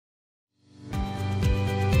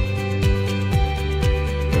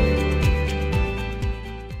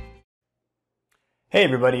Hey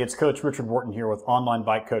everybody, it's Coach Richard Wharton here with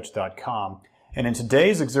OnlineBikeCoach.com, and in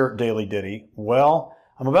today's Xert Daily Ditty, well,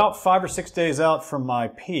 I'm about 5 or 6 days out from my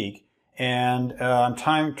peak, and I'm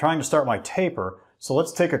trying to start my taper. So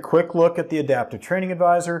let's take a quick look at the Adaptive Training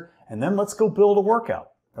Advisor, and then let's go build a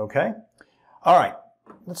workout, okay? All right,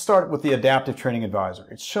 let's start with the Adaptive Training Advisor.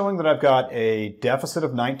 It's showing that I've got a deficit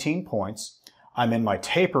of 19 points. I'm in my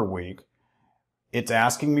taper week. It's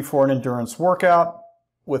asking me for an endurance workout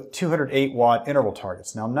with 208 watt interval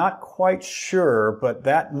targets. Now, I'm not quite sure, but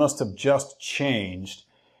that must have just changed.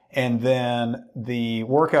 And then the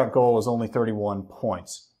workout goal is only 31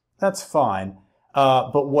 points. That's fine.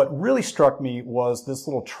 But what really struck me was this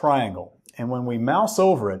little triangle. And when we mouse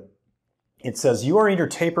over it, it says you are in your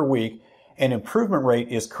taper week and improvement rate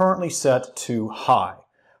is currently set to high,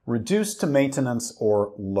 reduced to maintenance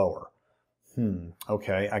or lower.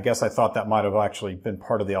 Okay, I guess I thought that might have actually been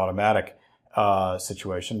part of the automatic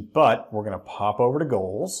situation, but we're going to pop over to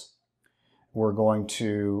goals. We're going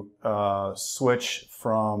to switch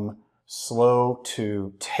from slow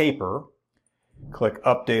to taper, click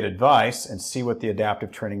update advice, and see what the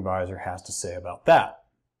Adaptive Training Advisor has to say about that.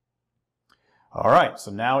 All right,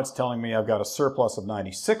 so now it's telling me I've got a surplus of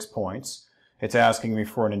 96 points. It's asking me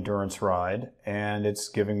for an endurance ride, and it's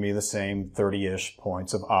giving me the same 30-ish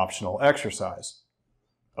points of optional exercise.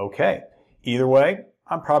 Okay, either way,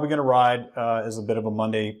 I'm probably going to ride as a bit of a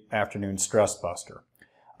Monday afternoon stress buster.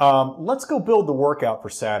 Let's go build the workout for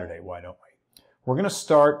Saturday, why don't we? We're going to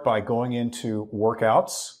start by going into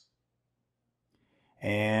workouts,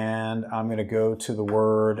 and I'm going to go to the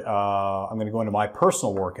word, I'm going to go into my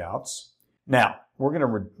personal workouts. Now, we're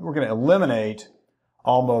going to eliminate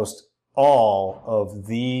almost all of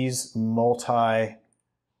these multi-faceted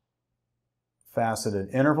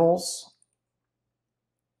intervals.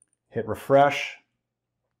 Hit refresh.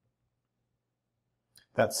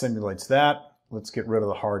 That simulates that. Let's get rid of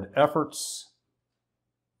the hard efforts.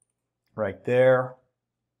 Right there.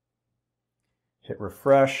 Hit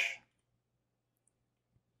refresh.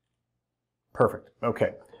 Perfect.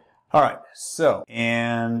 Okay. All right. So,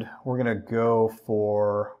 and we're going to go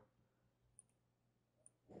for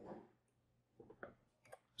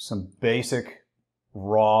some basic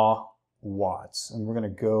raw watts. And we're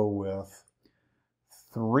going to go with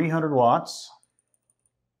 300 watts.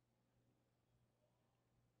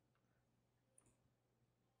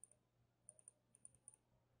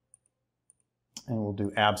 And we'll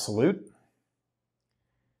do absolute.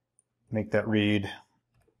 Make that read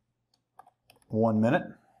 1 minute.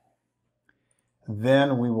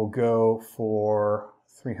 Then we will go for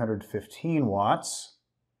 315 watts.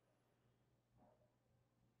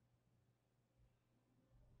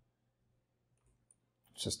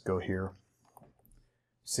 Let's just go here.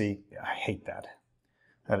 See, I hate that.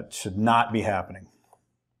 That should not be happening.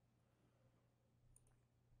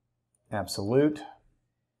 Absolute.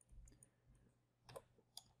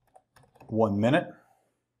 1 minute,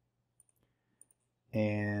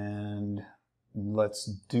 and let's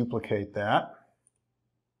duplicate that,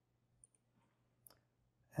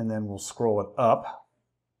 and then we'll scroll it up,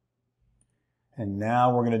 and now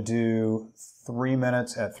we're going to do 3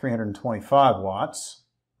 minutes at 325 watts,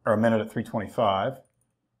 or a minute at 325,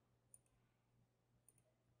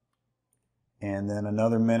 and then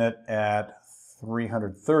another minute at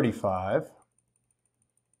 335.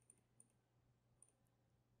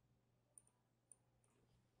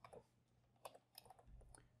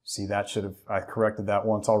 See, that should have, I corrected that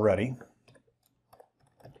once already.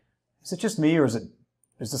 Is it just me, or is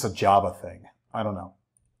this a Java thing? I don't know.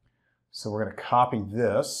 So we're going to copy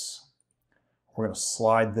this. We're going to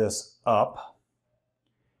slide this up.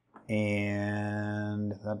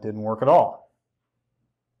 And that didn't work at all.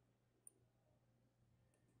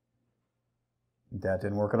 That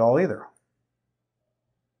didn't work at all either.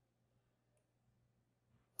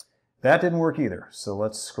 That didn't work either. So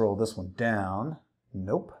let's scroll this one down.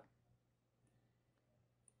 Nope.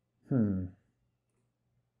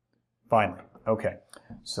 Finally. Okay.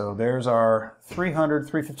 So there's our 300,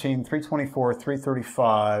 315, 324,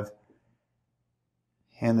 335.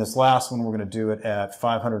 And this last one, we're going to do it at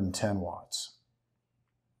 510 watts.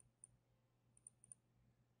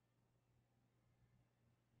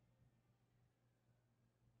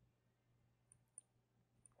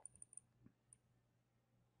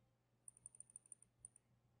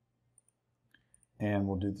 And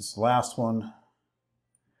we'll do this last one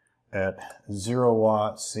at 0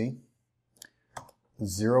 watts. See?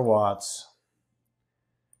 0 watts.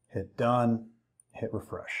 Hit done. Hit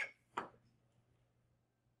refresh.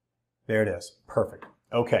 There it is. Perfect.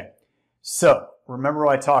 Okay. So, remember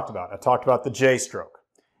what I talked about. I talked about the J stroke.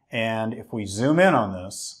 And if we zoom in on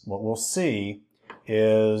this, what we'll see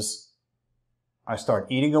is I start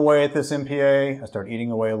eating away at this MPA. I start eating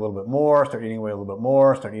away a little bit more, start eating away a little bit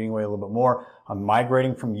more, start eating away a little bit more. I'm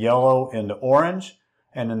migrating from yellow into orange.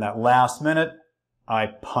 And in that last minute, I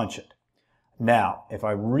punch it. Now, if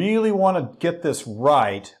I really want to get this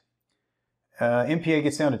right, MPA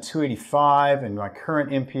gets down to 285 and my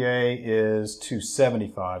current MPA is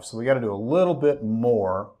 275. So we got to do a little bit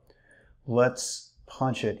more. Let's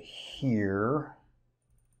punch it here.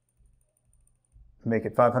 Make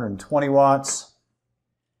it 520 watts.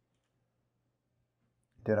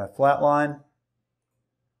 Did I flatline?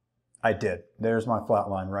 I did. There's my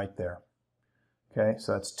flatline right there. Okay,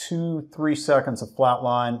 so that's 2-3 seconds of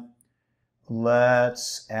flatline.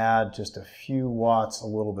 Let's add just a few watts a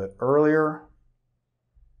little bit earlier.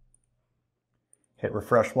 Hit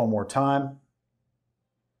refresh one more time.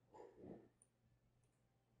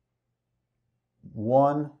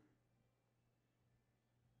 1,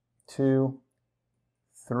 2,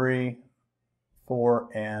 3, 4,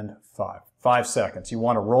 and 5. 5 seconds. You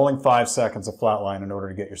want a rolling 5 seconds of flatline in order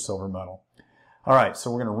to get your silver medal. All right,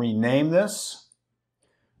 so we're going to rename this.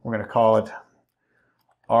 We're going to call it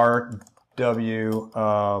RW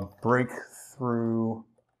Breakthrough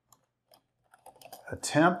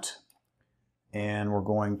Attempt, and we're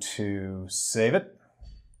going to save it.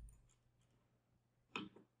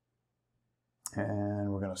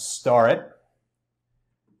 And we're going to star it.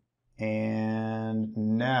 And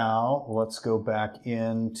now let's go back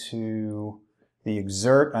into the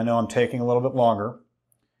Xert. I know I'm taking a little bit longer.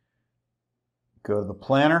 Go to the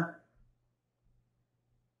planner.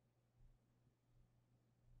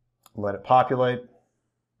 Let it populate.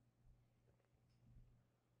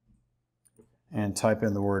 And type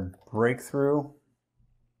in the word breakthrough. Of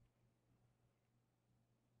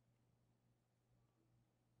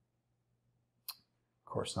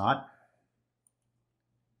course not.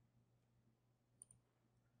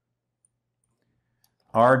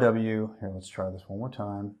 RW, here, let's try this one more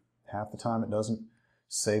time. Half the time it doesn't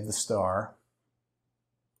save the star.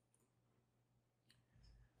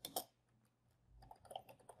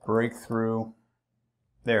 Breakthrough,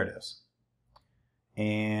 there it is.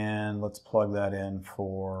 And let's plug that in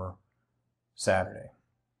for Saturday.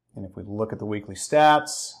 And if we look at the weekly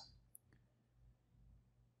stats,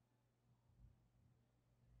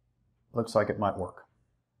 looks like it might work.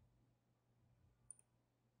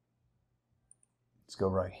 Let's go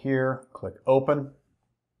right here, click open,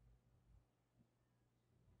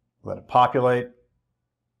 let it populate,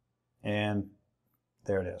 and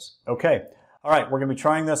there it is. Okay, all right, we're going to be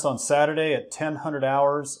trying this on Saturday at 1000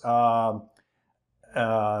 hours, and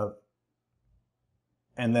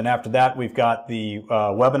then after that we've got the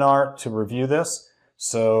webinar to review this.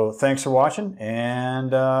 So thanks for watching,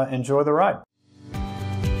 and enjoy the ride.